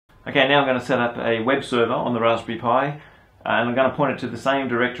Okay, now I'm going to set up a web server on the Raspberry Pi, and I'm going to point it to the same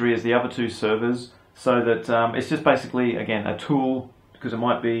directory as the other two servers, so that it's just basically, again, a tool, because it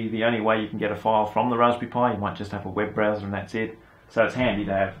might be the only way you can get a file from the Raspberry Pi. You might just have a web browser and that's it, so it's handy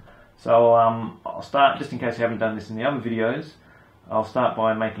to have. So I'll start, just in case you haven't done this in the other videos, I'll start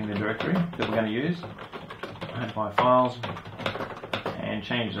by making the directory that we're going to use. By files, and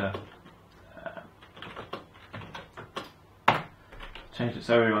change it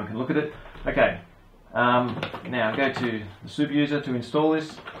so everyone can look at it. Okay, now go to the super user to install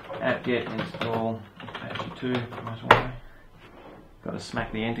this. apt-get install apache2. Got to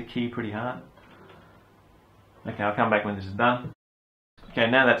smack the enter key pretty hard. Okay, I'll come back when this is done. Okay,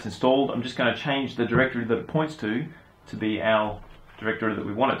 now that's installed, I'm just going to change the directory that it points to be our directory that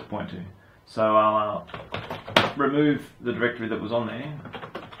we want it to point to. So I'll remove the directory that was on there,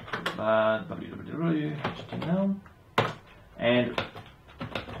 www.html, and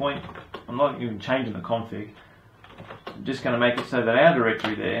point. I'm not even changing the config. I'm just going to make it so that our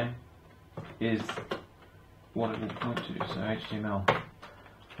directory there is what it will point to, so HTML.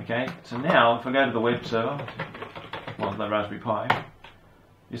 Okay, so now if I go to the web server, well, the Raspberry Pi,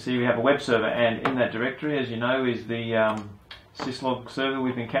 you see we have a web server, and in that directory, as you know, is the syslog server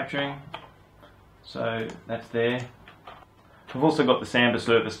we've been capturing. So that's there. We've also got the Samba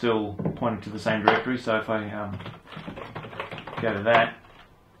server still pointing to the same directory, so if I go to that,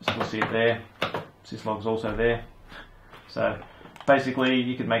 still see it there. Syslog's also there. So basically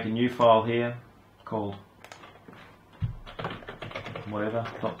you could make a new file here called whatever,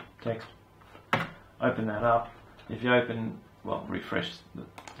 .text. Open that up. If you open, well, refresh the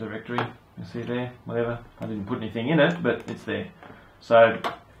directory, you see there, whatever. I didn't put anything in it, but it's there. So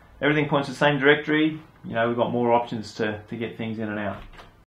everything points to the same directory. You know, we've got more options to get things in and out.